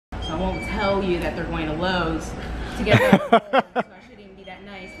won't tell you that they're going to Lowe's to get their phone, so I shouldn't even be that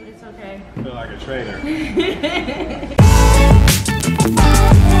nice, but it's okay. I feel like a traitor.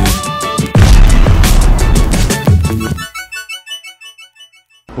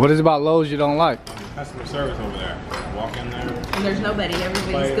 What is it about Lowe's you don't like? Customer service over there. I walk in there. And there's nobody.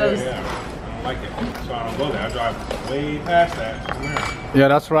 Everybody's ghost. Yeah. I don't like it. So I don't go there. I drive way past that. Yeah,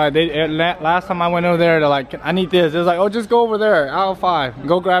 that's right. Last time I went over there, they're like, I need this. It was like, oh, just go over there, aisle 5.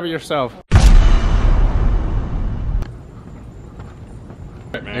 Go grab it yourself.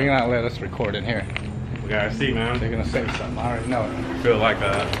 They're gonna let us record in here. We gotta see, man. They're gonna say something. I already know it. I feel like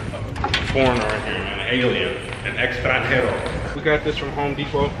a foreigner in here, man. An alien. An extranjero. We got this from Home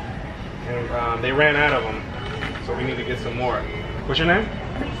Depot, and they ran out of them, so we need to get some more. What's your name?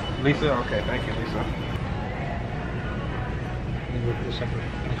 Lisa. Okay, thank you, Lisa.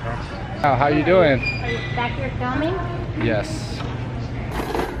 Oh, how you doing? Are you back here filming? Yes.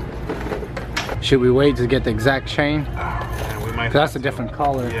 Should we wait to get the exact chain? Yeah, we might. That's a different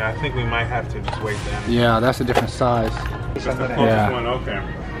color. Yeah, I think we might have to just wait then. Yeah, that's a different size. That's the closest Yeah. one. Okay.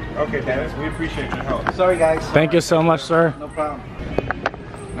 Okay, Dennis, we appreciate your help. Sorry, guys. Thank you so much, sir. No problem.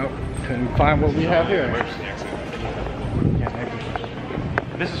 Nope, couldn't find what we have here. Emergency exit.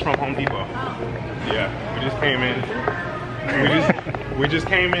 This is from Home Depot. Yeah, we just came in. We just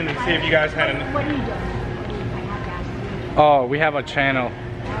came in and see if you guys had an. What are you doing? I have to ask. Oh, we have a channel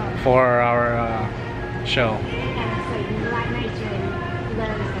for our show. So you're a lot nicer in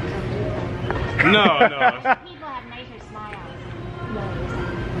Lowe's than No, no. people have nicer smiles. Lowe's.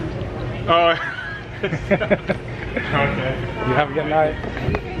 Oh. Okay. You have a good night.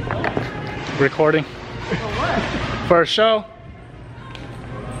 Recording. For a show.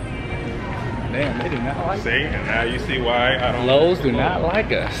 Damn, they do not like us. See, and now you see why I don't. Lowe's do not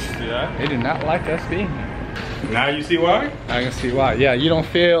like us. Yeah. They do not like us being here. Now you see why? I can see why. Yeah, you don't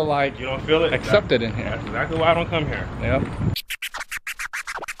feel like You don't feel it? accepted in here. That's exactly why I don't come here. Yep.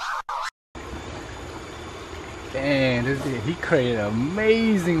 Damn, this dude, he created an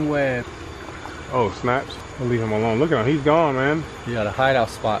amazing web. Oh, snaps. I'll leave him alone. Look at him. He's gone, man. You got a hideout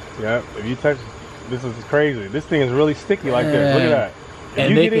spot. Yep. If you touch, this is crazy. This thing is really sticky like this. Look at that. If And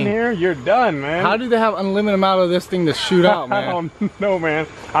you they get in can- here, you're done, man. How do they have unlimited amount of this thing to shoot out, man? I don't know, man.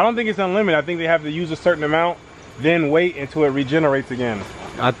 I don't think it's unlimited. I think they have to use a certain amount, then wait until it regenerates again.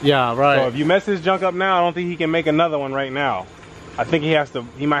 Yeah, right. So if you mess his junk up now, I don't think he can make another one right now. I think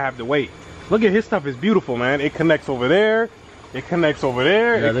he might have to wait. Look at his stuff, is beautiful, man. It connects over there. It connects over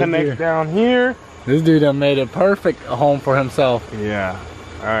there. Yeah, it connects down here. This dude done made a perfect home for himself. Yeah.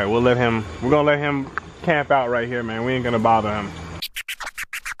 All right, we're gonna let him camp out right here, man. We ain't gonna bother him.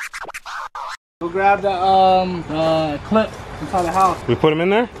 Go grab the clip inside the house. We put him in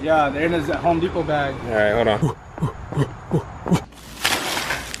there? Yeah, they're in his Home Depot bag. All right, hold on.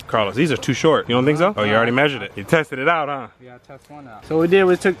 Carlos, these are too short. You don't think so? Oh, you already measured it. You tested it out, huh? Yeah, test one out. So what we did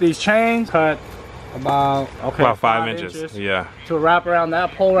was took these chains, cut about 5 inches. Yeah. to wrap around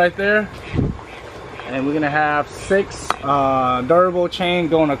that pole right there. And we're gonna have 6 durable chain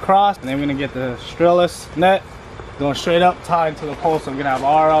going across, and then we're gonna get the trellis net going straight up, tied to the pole. So we're gonna have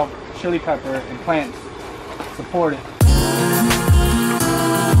our chili pepper and plants support it.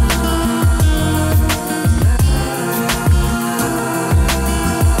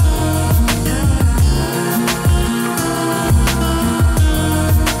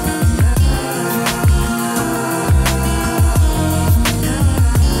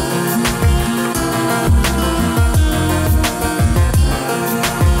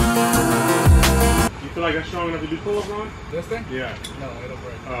 Like that's strong enough to do pull-ups on? This thing? Yeah. No, it'll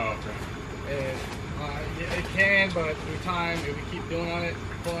break. Oh, okay. It can, but through time, if we keep doing on it,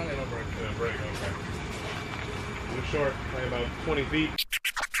 pulling, it'll break. It'll break, okay. We're short, like about 20 feet.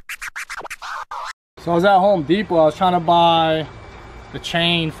 So I was at Home Depot. I was trying to buy the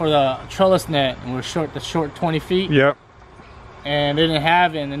chain for the trellis net, and we're short 20 feet. Yep. And they didn't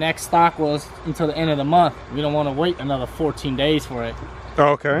have it, and the next stock was until the end of the month. We don't want to wait another 14 days for it.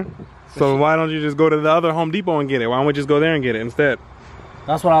 Okay. So why don't you just go to the other Home Depot and get it? Why don't we just go there and get it instead?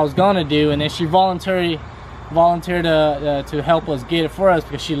 That's what I was gonna do, and then she volunteered to help us get it for us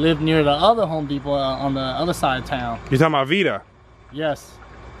because she lived near the other Home Depot on the other side of town. You're talking about Vita? Yes.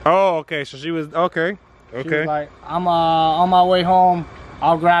 Oh, okay. So she was okay. She Okay. was like, I'm on my way home.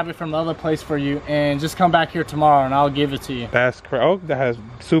 I'll grab it from the other place for you, and just come back here tomorrow, and I'll give it to you. That's correct. Oh, that has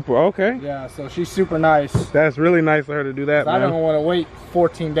super. Okay. Yeah. So she's super nice. That's really nice of her to do that, I man. don't want to wait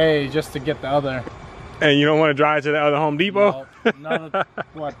 14 days just to get the other. And you don't want to drive to the other Home Depot? Another,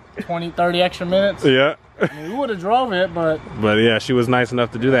 what, 20, 30 extra minutes? Yeah. I mean, we would have drove it, but yeah, she was nice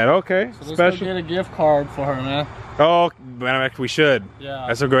enough to do that. Okay, so let's special. go get a gift card for her, man. Oh, man, we should. Yeah.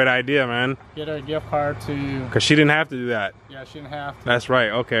 That's a great idea, man. Get her a gift card to. Cause she didn't have to do that. Yeah, she didn't have to. That's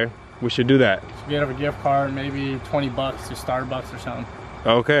right. Okay, we should do that. Get her a gift card, maybe $20 to Starbucks or something.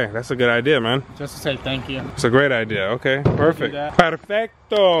 Okay, that's a good idea, man. Just to say thank you. It's a great idea. Okay, perfect.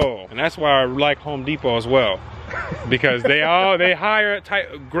 Perfecto. And that's why I like Home Depot as well, because they hire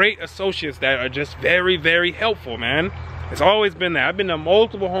great associates that are just very, very helpful, man. It's always been that. I've been to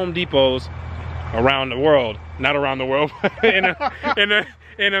multiple Home Depots around the world, not around the world,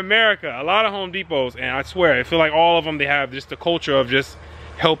 in America. A lot of Home Depots, and I swear, I feel like all of them, they have just the culture of just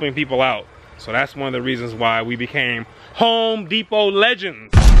helping people out. So that's one of the reasons why we became Home Depot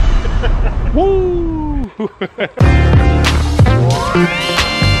legends. Woo!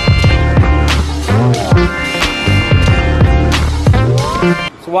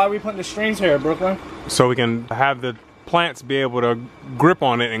 So why are we putting the strings here, Brooklyn? So we can have the plants be able to grip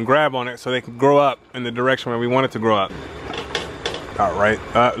on it and grab on it so they can grow up in the direction where we want it to grow up. All right,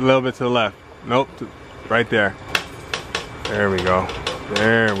 a little bit to the left. Nope, right there. There we go.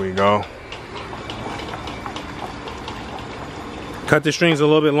 There we go. Cut the strings a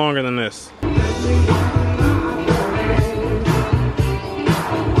little bit longer than this.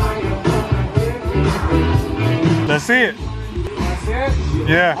 That's it. That's it?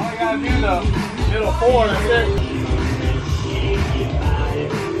 Yeah. All I gotta do the middle 4, that's it.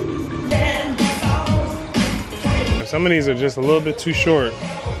 Some of these are just a little bit too short. We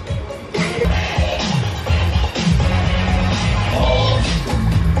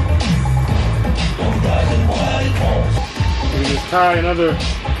just tie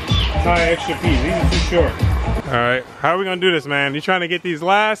extra piece. These are too short. All right, how are we gonna do this, man? You're trying to get these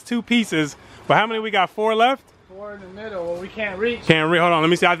last 2 pieces, but how many we got? 4 left? 4 in the middle. Well, we can't reach. Can't reach. Hold on. Let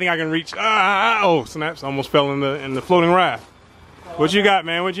me see. I think I can reach. Oh, snaps! Almost fell in the floating raft. What you got,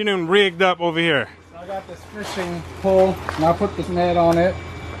 man? What you doing rigged up over here? So I got this fishing pole, and I put this net on it.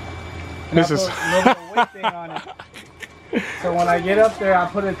 And This I is. put a little weight thing on it. So when I get up there, I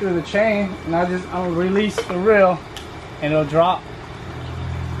put it through the chain, and I'll release the reel, and it'll drop.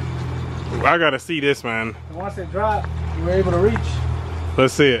 I gotta see this, man. And once it drops, you're able to reach.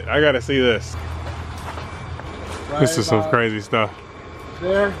 Let's see it. I gotta see this. Right, This is some crazy stuff.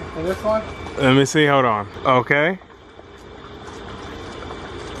 There for this one. Let me see. Hold on. Okay.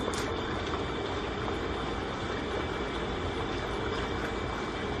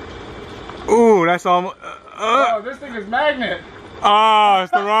 Ooh, that's almost. Oh, this thing is magnet. Oh,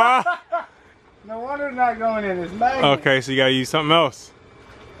 it's the wrong. No wonder it's not going in. It's magnet. Okay, so you gotta use something else.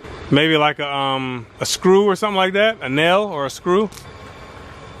 Maybe like a screw or something like that. A nail or a screw.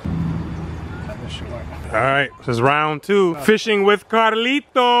 All right, this is round 2. Fishing with Carlito.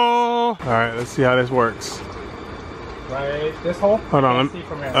 All right, let's see how this works. Right, this hole? Hold on. Let's see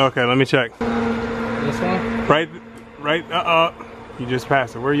from here. Okay, let me check. This one? Right. You just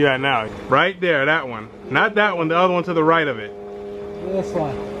passed it. Where are you at now? Right there, that one. Not that one, the other one to the right of it. This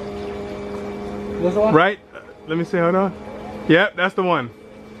one. This one? Right. Let me see. Hold on. Yep, that's the one.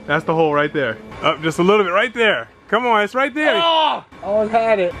 That's the hole right there. Up just a little bit, right there. Come on, it's right there. Oh! Almost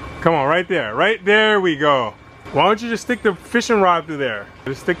had it. Come on, right there. Right there we go. Why don't you just stick the fishing rod through there?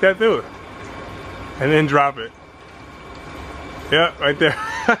 Just stick that through it. And then drop it. Yep, right there.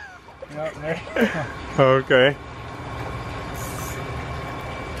 Yep, there. Okay.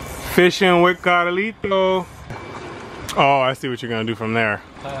 Fishing with Carlito. Oh, I see what you're gonna do from there.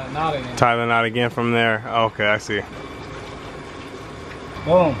 Knot again. Tie the knot again from there. Okay, I see.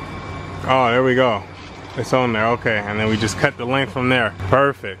 Boom. Oh, there we go. It's on there. Okay, and then we just cut the length from there.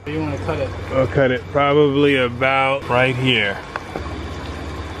 Perfect. You want to cut it? I'll cut it probably about right here.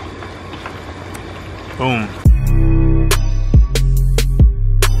 Boom.